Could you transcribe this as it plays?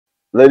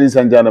Ladies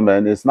and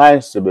gentlemen, it's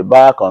nice to be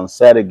back on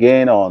set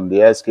again on the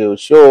SKO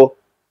show,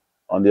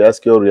 on the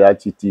SKO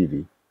Reality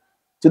TV.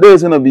 Today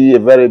is going to be a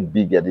very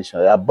big edition,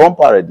 a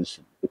bumper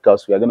edition,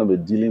 because we are going to be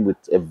dealing with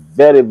a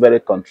very, very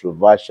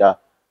controversial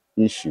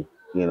issue.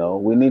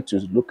 We need to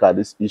look at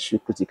this issue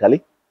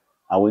critically,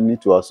 and we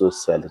need to also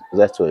settle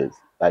it.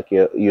 Like,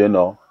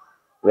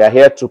 we are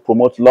here to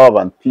promote love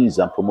and peace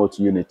and promote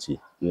unity.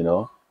 We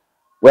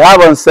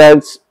have on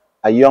set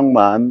a young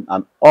man,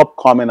 an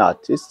upcoming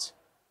artist,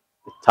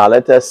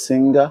 talented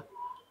singer,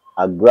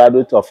 a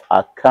graduate of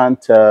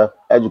account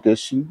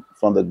education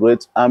from the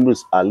great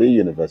Ambrose Ali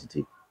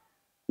University.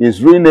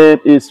 His real name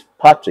is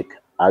Patrick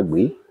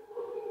Agbi,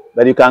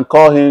 but you can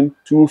call him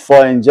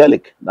 24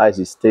 Angelic. That is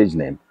his stage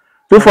name.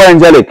 24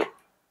 Angelic.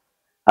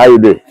 How you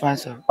doing? Fine,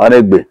 sir.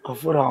 Onegbe.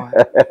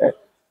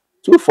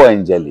 24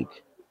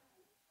 Angelic.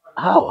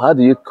 How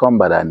do you come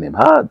by that name?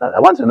 I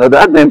want to know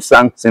that name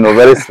sounds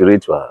very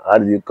spiritual. How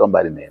did you come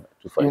by the name?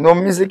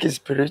 Music is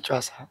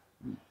spiritual, sir.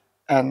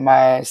 And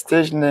my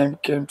stage name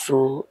came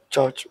through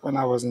church when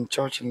I was in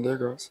church in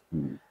Lagos.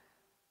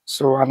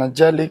 So an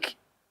angelic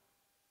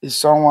is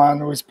someone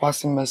who is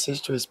passing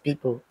message to his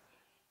people.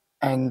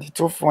 And the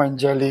 24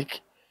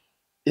 angelic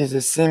is a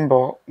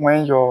symbol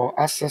when your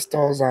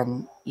ancestors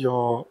and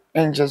your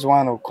angels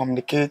want to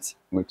communicate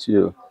with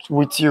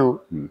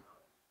you.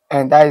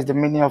 And that is the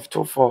meaning of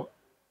 24.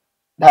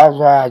 That's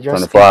why I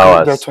just 24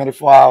 hours. The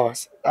 24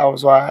 hours. That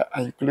was why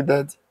I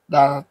included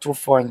that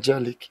 24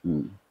 angelic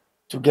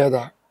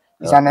together.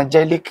 It's an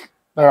angelic,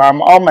 but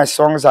all my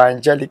songs are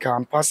angelic.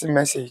 I'm passing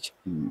message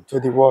to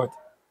the world.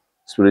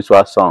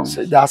 Spiritual songs.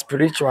 So they are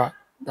spiritual.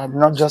 They're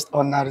not just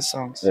ordinary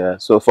songs. Yeah.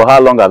 So for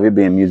how long have you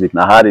been in music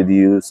now? How did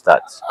you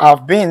start?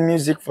 I've been in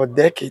music for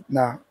decades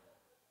now.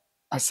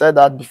 I said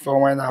that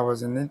before when I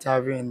was in an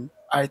interview in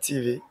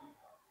ITV.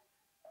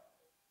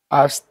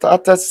 I've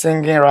started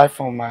singing right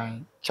from my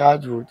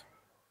childhood.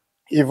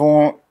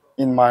 Even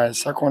in my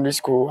secondary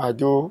school, I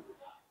do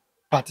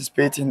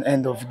participate in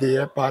end of the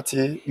year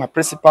party. My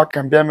principal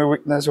can bear me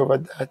witness over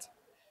that.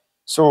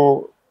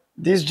 So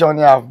this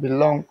journey I've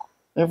belonged,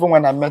 even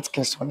when I met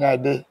King Sunny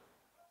Ade,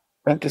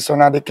 when King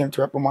Sunny Ade came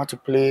to Rema to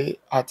play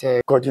at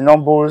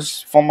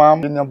Godinombo's former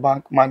Union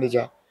Bank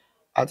manager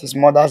at his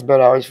mother's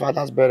burial or his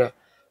father's burial.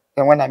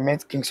 Then when I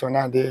met King Sunny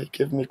Ade, he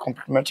gave me a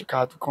complimentary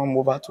card to come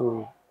over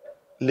to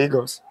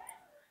Lagos.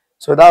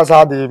 So that's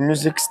how the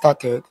music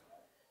started.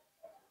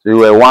 So you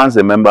were once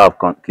a member of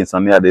King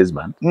Sunny Ade's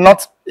band?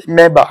 Not a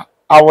member.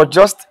 I was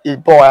just a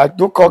boy. I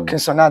do call King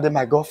Sunny Ade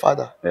my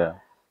godfather. Yeah.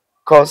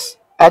 Because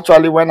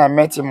actually when I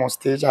met him on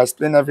stage, I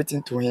explained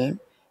everything to him.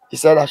 He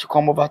said I should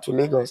come over to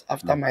Lagos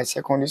after my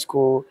secondary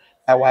school,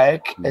 my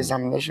WAEC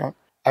examination.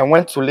 I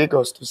went to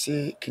Lagos to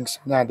see King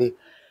Sunny Ade.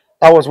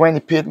 That was when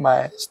he paid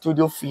my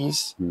studio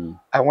fees.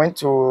 I went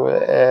to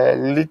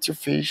Little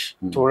Fish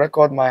to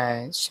record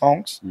my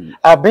songs.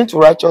 I've been to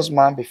Righteous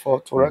Man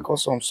before to record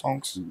some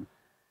songs.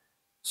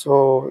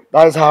 So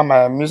that is how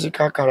my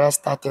musical career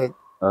started.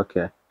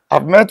 Okay.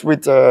 I've met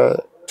with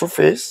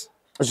Two-Face,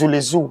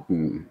 Zulezu,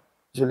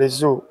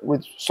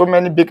 with so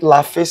many big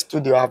LaFace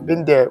studio. I've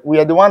been there. We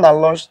are the one that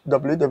launched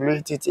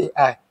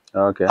WWTTI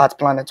at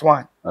Planet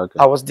One. Okay.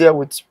 I was there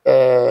with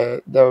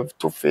the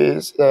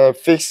Two-Face,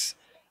 Fix,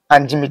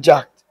 and Jimmy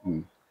Jack.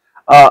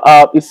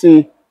 You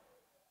see,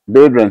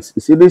 Bedrens,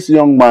 you see this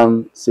young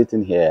man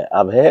sitting here.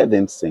 I've heard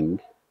him sing.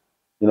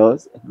 He's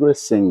a great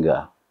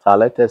singer,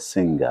 talented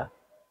singer.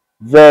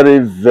 Very,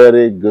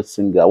 very good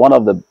singer. One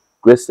of the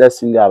greatest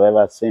singers I've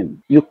ever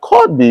seen. You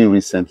called me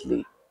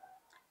recently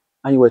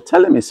and you were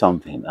telling me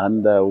something.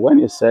 And when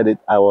you said it,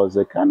 I was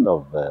I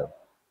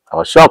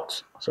was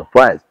shocked,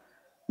 surprised.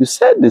 You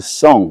said the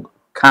song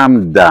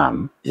Calm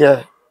Down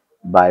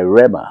by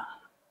Rema,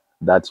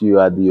 that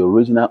you are the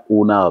original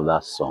owner of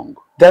that song.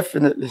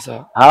 Definitely,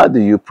 sir. How do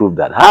you prove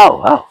that?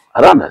 How? I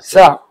don't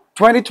understand. Sir,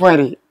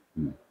 2020,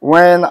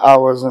 when I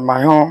was in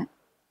my home,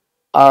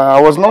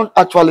 I was not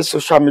actually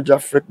social media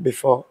freak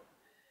before.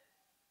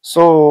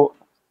 So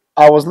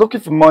I was looking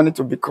for money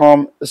to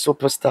become a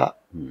superstar.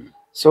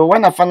 So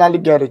when I finally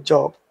get a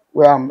job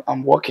where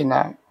I'm working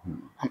now,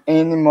 I'm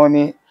earning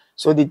money.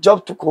 So the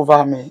job took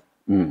over me.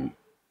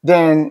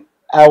 Then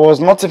I was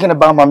not thinking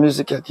about my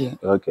music again.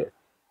 Okay.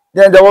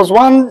 Then there was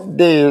one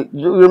day,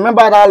 you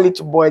remember that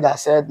little boy that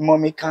said,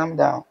 "Mommy, calm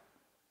down,"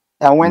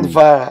 that went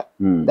viral.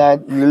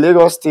 That the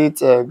Lagos State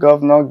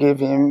governor gave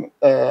him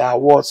an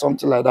award,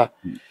 something like that.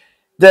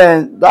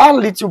 Then that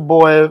little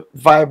boy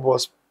vibe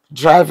was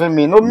driving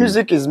me.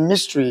 Music is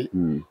mystery.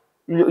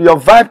 Your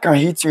vibe can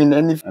hit you in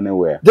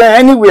anywhere.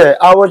 Then anywhere.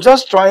 I was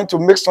just trying to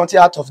make something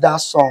out of that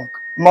song.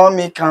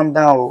 "Mommy, calm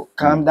down,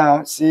 calm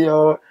down. See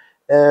your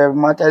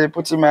matter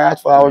put in my heart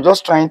for." I was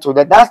just trying to.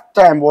 That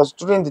time was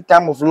during the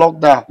time of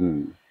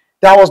lockdown.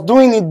 That I was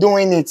doing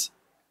it.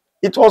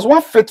 It was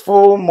one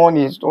fateful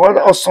morning,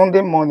 or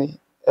Sunday morning,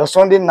 or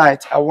Sunday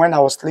night, when I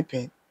was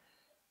sleeping.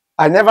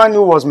 I never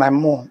knew it was my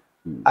mom.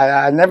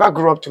 I never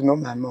grew up to know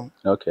my mom.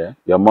 Okay.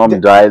 Your mom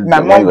died?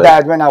 My mom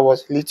died when I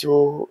was a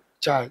little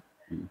child.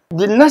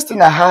 The next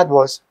thing I heard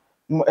was,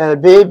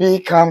 "Baby,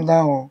 calm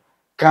down,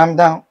 calm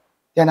down."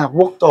 Then I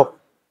woke up.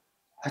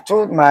 I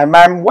told my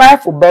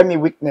wife will bear me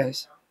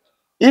witness.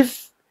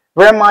 If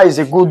Rema is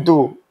a good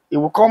dude, it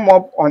will come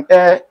up on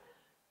air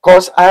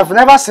because I have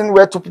never seen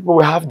where two people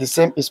will have the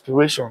same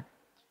inspiration.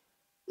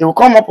 It will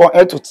come up on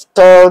air to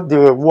tell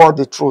the world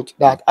the truth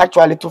that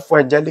actually for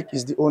Angelic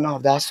is the owner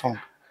of that song.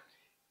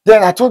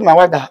 Then I told my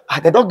wife that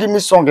they don't give me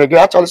song again.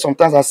 Actually,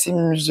 sometimes I see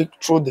music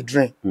through the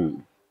drain.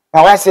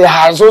 My wife said,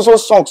 it's also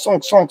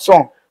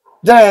song.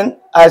 Then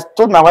I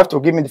told my wife to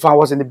give me the phone. I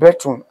was in the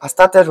bedroom. I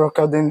started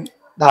recording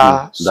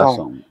that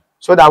song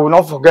so that I will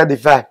not forget the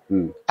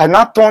vibe. I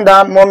now turned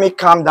down Mommy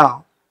Calm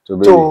Down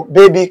to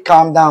Baby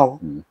Calm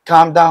Down.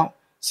 Calm down.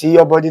 See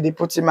your body, they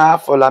put in my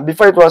heart for love.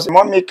 Before it was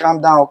Mommy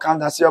Calm Down,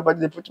 see your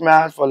body, they put in my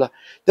heart for love.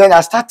 Then I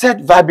started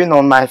vibing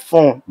on my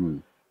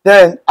phone.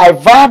 Then I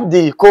vibed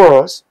the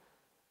chorus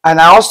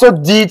and I also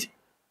did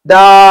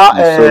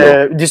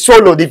the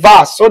solo, the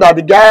verse, so that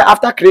the guy,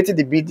 after creating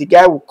the beat, the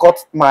guy will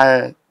cut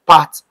my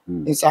part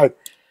inside.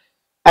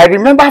 I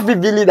remember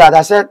vividly that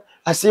I said,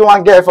 I see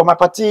one girl for my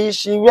party,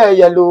 she wear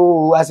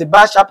yellow as a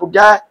bad sharp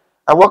guy.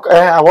 I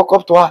walk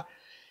up to her.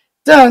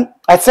 Then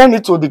I sent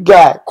it to the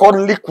guy called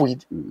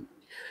Liquid.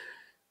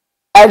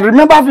 I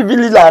remember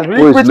vividly that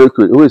Who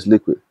is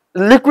Liquid?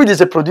 Liquid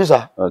is a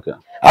producer. Okay.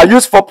 I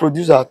use 4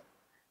 producers.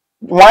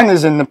 One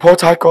is in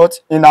Port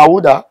Harcourt, in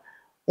Awuda.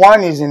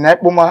 One is in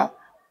Ekpoma.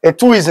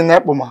 2 is in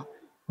Ekpoma.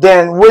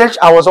 Then, which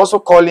I was also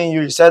calling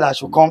you, you said I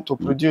should come to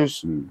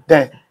produce.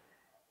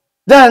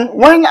 Then,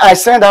 when I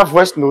send that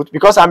voice note,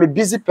 because I'm a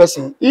busy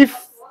person,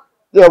 if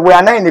we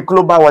are not in a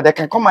global world, they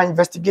can come and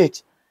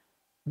investigate.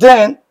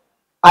 Then,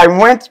 my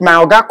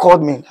Oga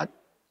called me.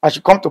 I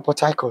should come to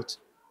Port Harcourt.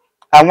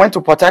 I went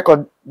to Port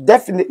Harcourt.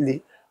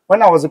 Definitely,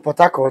 when I was in Port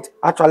Harcourt,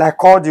 actually, I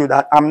called you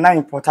that I'm not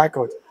in Port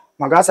Harcourt.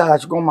 My guy said I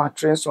should go and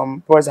train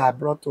some boys I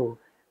brought to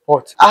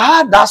Port.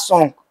 I heard that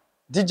song.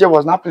 DJ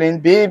was not playing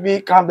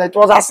Baby Calm Down. It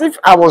was as if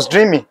I was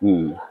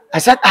dreaming. I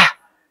said,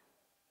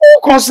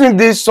 who can sing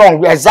this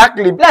song?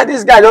 Exactly. Like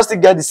this guy just to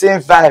get the same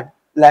vibe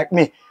like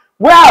me.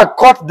 Where I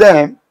caught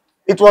them,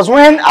 it was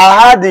when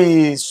I had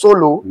the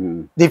solo,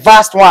 the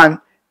first one.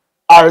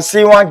 I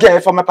see one girl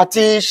from my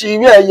party, she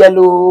wear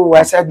yellow.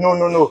 I said,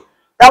 no.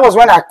 That was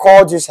when I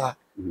called you, sir.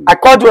 I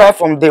called you right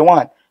from day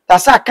one.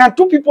 That's why can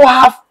 2 people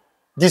have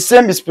the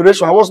same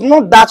inspiration? I was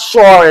not that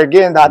sure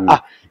again that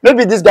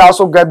maybe this guy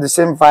also got the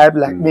same vibe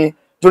like me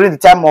during the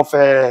time of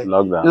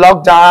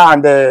lockdown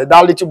and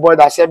that little boy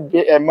that said,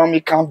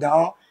 Mommy, calm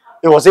down.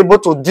 He was able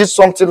to do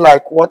something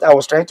like what I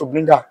was trying to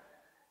bring out.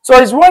 So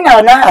it's when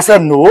I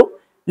said, no.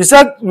 You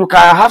said you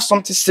can have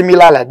something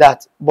similar like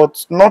that,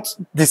 but not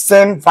the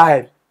same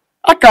vibe.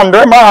 I can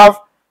remember have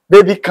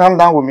Baby Calm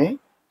Down with me.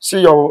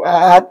 See your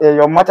heart,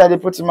 your matter they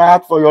put in my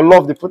heart for your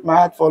love, they put my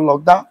heart for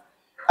lockdown.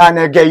 And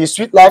again, you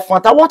sweet life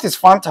Fanta. What is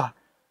Fanta?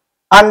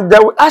 And they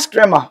will ask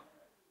Rema,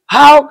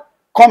 how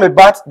come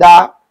about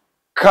that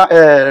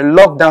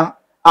lockdown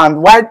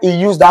and why he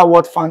used that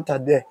word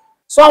Fanta there?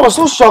 So I was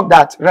so shocked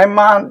that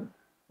Rema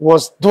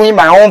was doing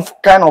my own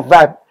kind of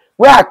vibe.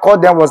 Where I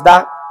called them was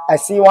that I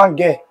see one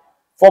girl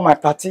for my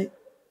party,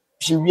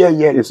 she wear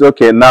yellow. It's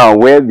okay. Now,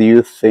 where do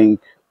you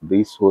think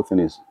this whole thing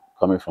is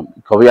coming from?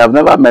 Because we have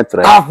never met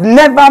Rema. I've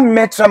never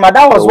met Rema.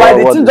 That was why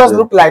the thing just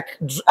looked like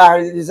it's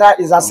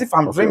as if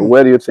I'm dreaming.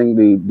 Where do you think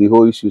the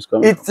whole issue is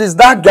coming from? It is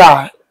that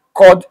guy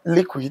called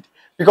Liquid.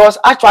 Because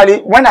actually,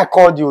 when I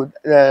called you,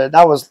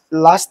 that was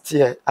last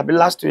year, I mean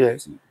last 2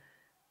 years,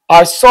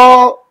 I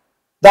saw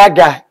that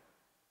guy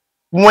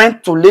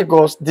went to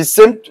Lagos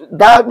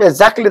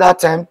exactly that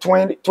time,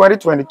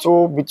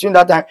 2022, between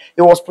that time,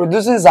 he was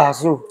producing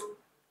Zazu.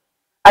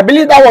 I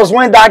believe that was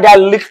when that guy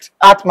leaked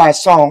out my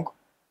song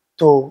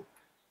to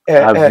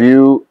have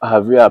you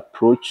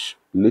approached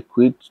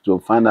Liquid to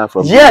find out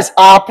from Yes, him?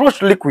 I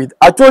approached Liquid.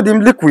 I told him,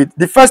 Liquid,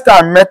 the first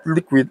time I met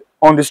Liquid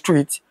on the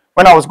street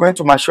when I was going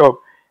to my shop,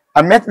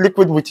 I met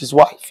Liquid with his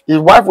wife. His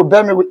wife would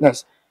bear me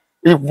witness.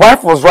 His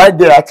wife was right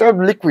there. I told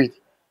Liquid,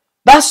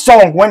 that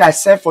song when I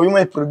sent for you,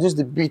 when he produced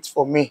the beat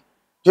for me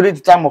during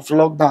the time of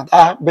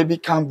lockdown, Baby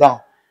Calm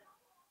Down.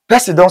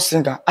 Percy don't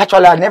sing that.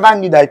 Actually, I never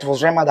knew that it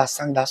was Rema that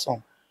sang that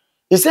song.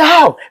 He said,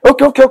 how?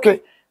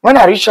 Okay. When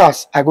I reach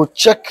us, I go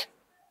check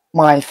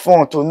my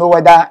phone to know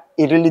whether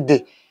it really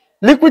did.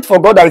 Liquid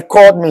forgot that he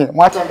called me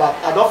one time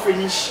that I don't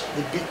finish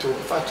the beat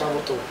before I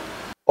travel to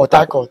Port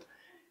Harcourt.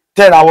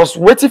 Then I was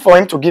waiting for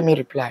him to give me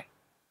reply.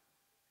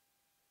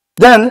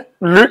 Then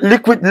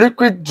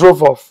Liquid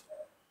drove off.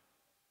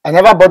 I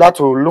never bothered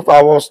to look.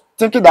 I was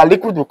thinking that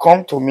Liquid would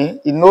come to me.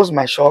 He knows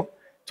my shop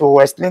to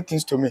explain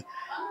things to me.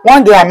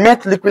 One day I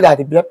met Liquid at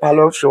the beer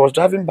parlor. She was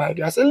driving by.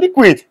 I said,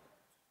 Liquid,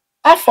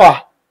 how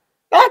far?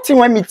 That thing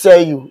when me tell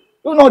you,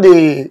 you know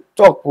the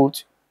talk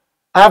put.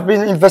 I've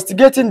been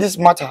investigating this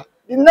matter.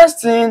 The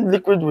next thing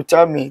Liquid would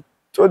told me,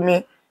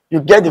 you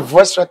get the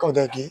voice record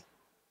again.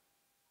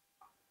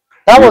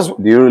 Do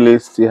you really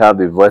still have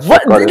the voice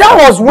record?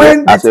 That was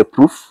when as a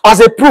proof.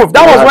 As a proof.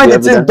 That was when the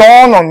thing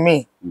dawned on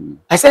me.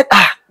 I said,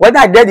 whether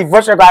I get the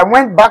voice record, I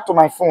went back to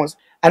my phones.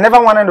 I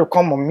never wanted to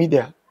come on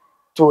media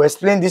to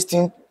explain this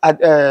thing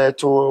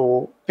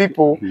to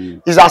people.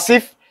 It's as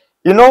if,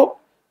 you know,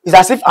 It's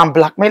as if I'm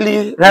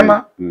blackmailing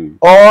Rema, Mm.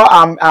 or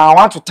I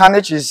want to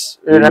tarnish his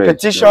Image,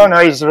 reputation,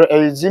 or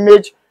his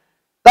image.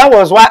 That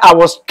was why I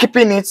was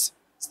keeping it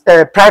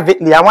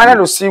privately. I wanted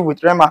to see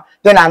with Rema.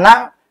 Then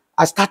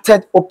I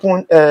started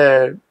open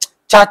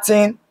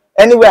chatting.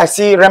 Anywhere I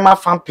see Rema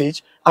fan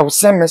page, I will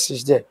send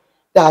message there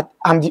that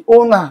I'm the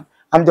owner,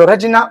 I'm the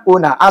original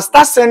owner. I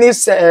start sending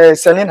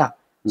Selena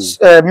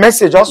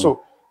message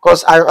also,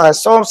 because I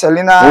saw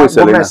Selena Who is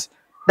Selena? Gomez.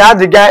 That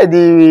the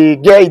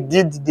girl he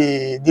did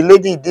the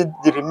lady he did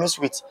the remix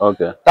with.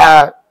 Okay.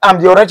 That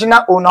I'm the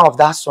original owner of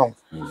that song.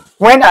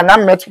 When I now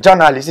met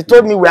journalists, he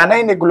told me we are not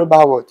in a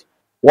global world.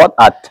 What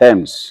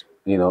attempts,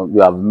 you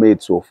have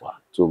made so far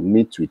to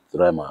meet with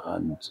Rema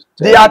and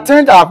The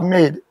attempt I've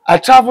made, I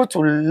traveled to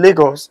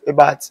Lagos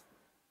about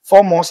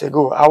 4 months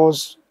ago. I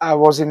was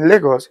in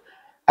Lagos.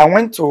 I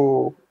went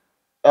to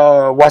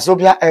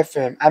Wazobia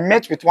FM. I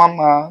met with one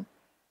man,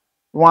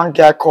 one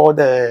guy called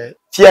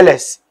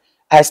Fearless.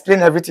 I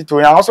explained everything to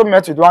him. I also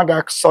met with one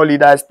guy,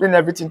 Solid. I explained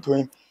everything to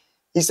him.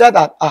 He said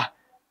that,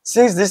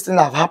 since this thing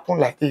have happened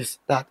like this,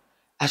 that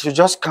I should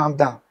just calm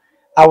down.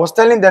 I was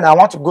telling them I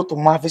want to go to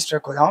Marvis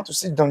Records. I want to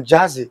see Don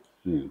Jazzy.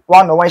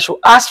 One-on-one. You should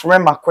ask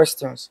Rema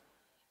questions.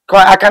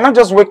 I cannot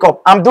just wake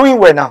up. I'm doing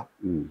well now.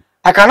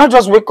 I cannot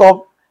just wake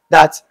up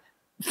that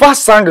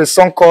first sang a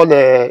song called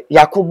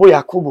Yakubu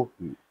Yakubu.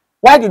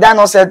 Why did I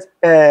not say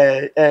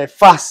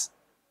Fast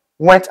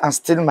went and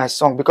steal my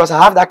song? Because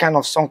I have that kind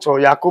of song to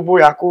Yakubu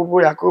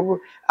Yakubu Yakubu.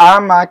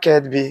 I'm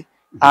market B.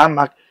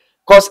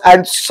 Because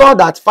I saw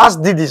that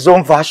Fast did his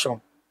own version.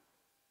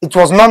 It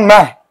was not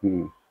mine.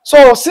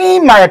 So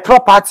seeing my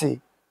property,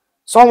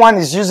 someone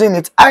is using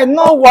it. I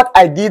know what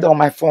I did on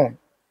my phone.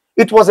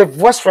 It was a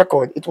voice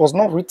record. It was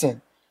not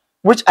written,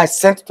 which I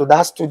sent to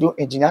that studio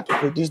engineer to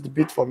produce the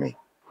beat for me,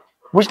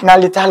 which now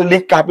later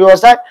linked up. It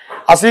was like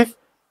as if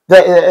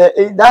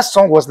that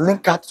song was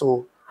linked up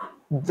to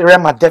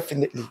Rema,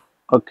 definitely.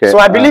 Okay. So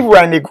I believe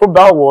we're in a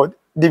global world.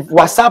 The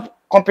WhatsApp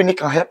company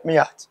can help me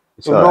out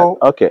to know.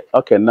 Right.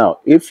 Okay. Now,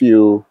 if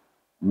you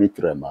meet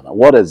Rema,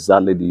 what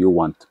exactly do you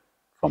want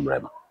from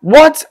Rema?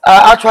 What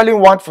I actually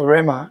want for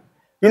Rema,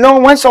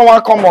 when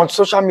someone come on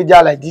social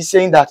media like this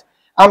saying that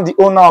I'm the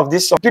owner of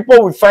this song,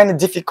 people will find it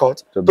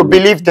difficult to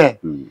believe them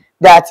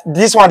that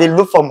this one they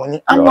look for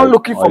money. I'm not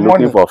looking for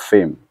money. Looking for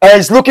fame.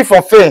 He's looking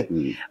for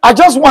fame. I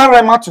just want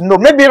Rema to know.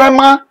 Maybe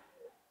Rema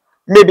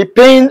may be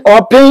paying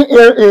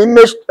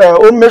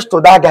homage to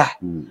that guy.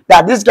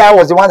 That this guy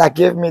was the one that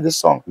gave me this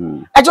song.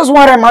 I just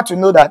want Rema to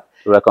know that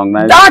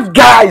recognize that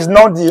guy is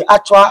not the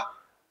actual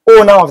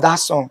owner of that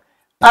song.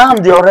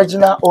 I'm the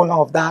original owner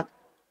of that.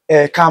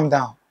 Calm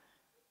down.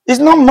 It's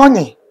not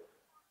money.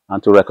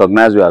 And to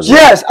recognize you as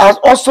yes, as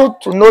also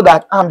to know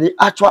that I'm the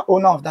actual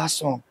owner of that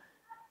song.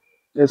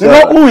 Yes,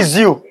 who is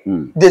you?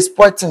 They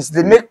spoil things.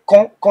 They make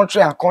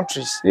country and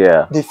countries.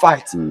 Yeah. They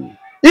fight.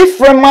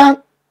 If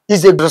Rema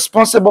is a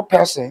responsible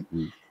person,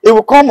 he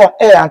will come on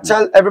air and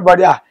tell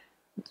everybody,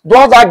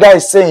 what that guy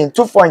is saying,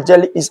 2 for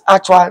Angelic is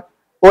actual.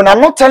 When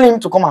I'm not telling him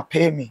to come and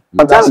pay me.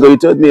 That's you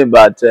told me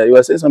about, you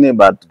were saying something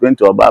about going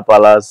to Oba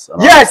Palace.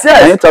 Yes.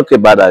 Can you talk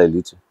about that a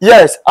little?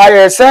 Yes,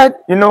 I said,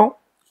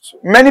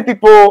 many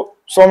people,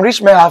 some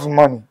rich men have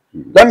money.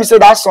 Let me say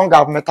that song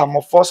have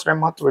metamorphosed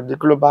Rema to the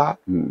global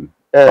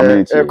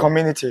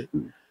community.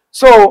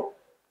 So,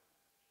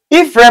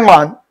 if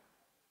Rema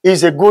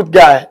is a good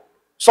guy,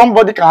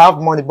 somebody can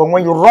have money, but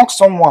when you wrong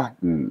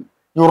someone,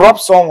 you rob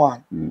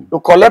someone, you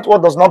collect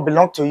what does not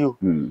belong to you.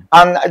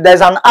 And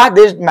there's an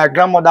adage my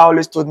grandmother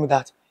always told me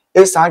that.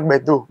 So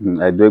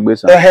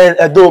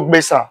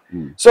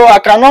I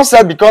cannot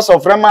say because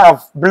of Rema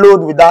I've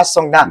blowed with that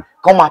song that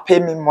come and pay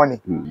me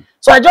money.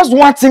 So I just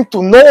want him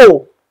to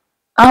know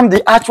I'm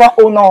the actual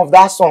owner of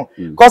that song.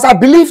 Because I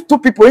believe two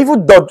people,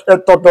 even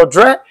Dr.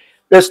 Dre,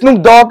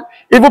 Snoop Dogg,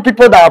 even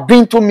people that are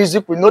being to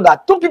music, we know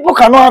that two people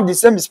cannot have the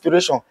same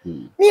inspiration.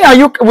 Me and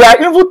you, we are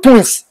even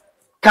twins.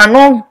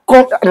 Cannot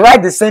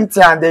write the same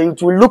thing and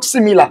it will look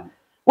similar.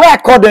 Where I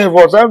called them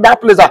was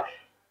that place.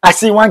 I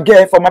see one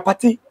girl for my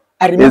party.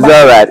 I remember.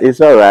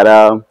 It's all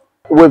right.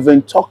 We've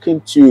been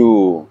talking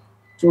to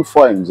 2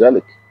 for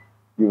Angelic.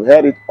 You've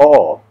heard it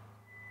all.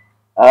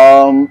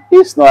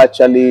 He's not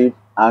actually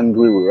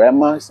angry with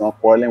Rema. He's not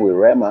quarreling with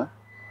Rema.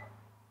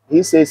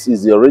 He says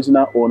he's the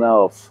original owner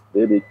of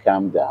Baby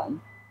Calm Down.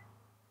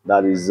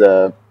 That is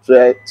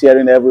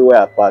tearing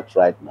everywhere apart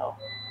right now.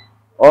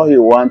 All he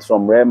wants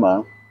from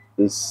Rema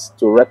is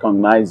to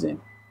recognize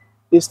him.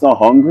 He's not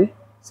hungry.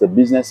 He's a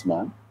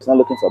businessman. He's not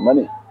looking for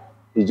money.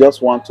 He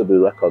just wants to be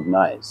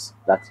recognized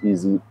that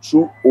he's the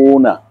true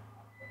owner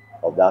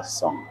of that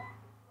song.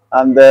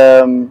 And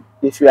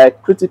if you are a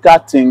critical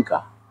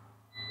thinker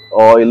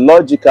or a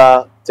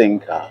logical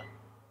thinker,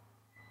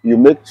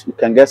 you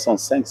can get some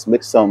sense,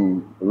 make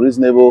some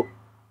reasonable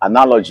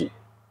analogy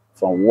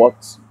from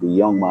what the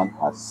young man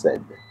has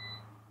said.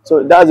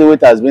 So that's the way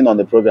it has been on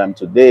the program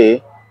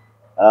today.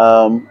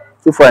 2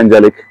 for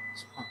Angelic,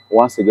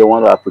 once again, I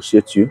want to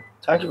appreciate you.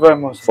 Thank you very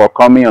much for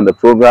coming on the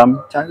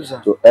program. Thank you, sir.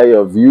 To air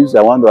your views.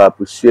 I want to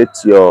appreciate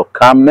your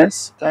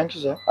calmness. Thank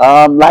you, sir.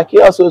 Like he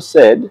also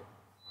said,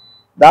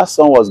 That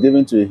son was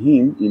given to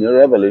him in a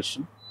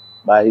revelation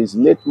by his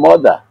late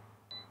mother.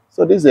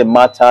 So this is a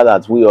matter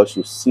that we all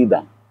should sit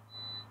down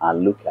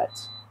and look at.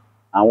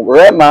 And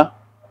Rema,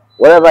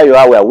 wherever you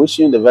are, we are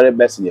wishing you the very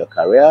best in your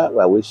career. We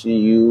are wishing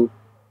you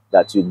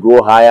that you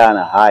go higher and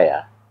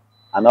higher.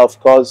 And of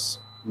course,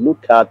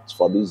 look out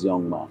for this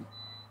young man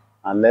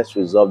and let's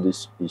resolve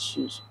these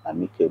issues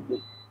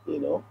amicably, you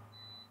know.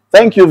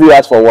 Thank you,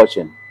 viewers, for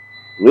watching.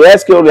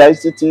 SKO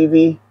Reality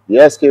TV, the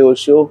SKO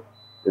Show.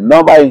 The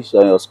number is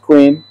on your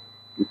screen.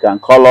 You can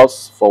call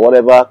us for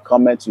whatever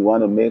comment you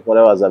want to make,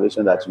 whatever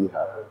observation that you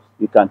have.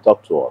 You can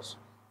talk to us.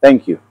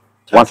 Thank you.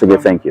 Once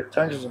again, thank you.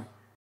 Thank you, sir.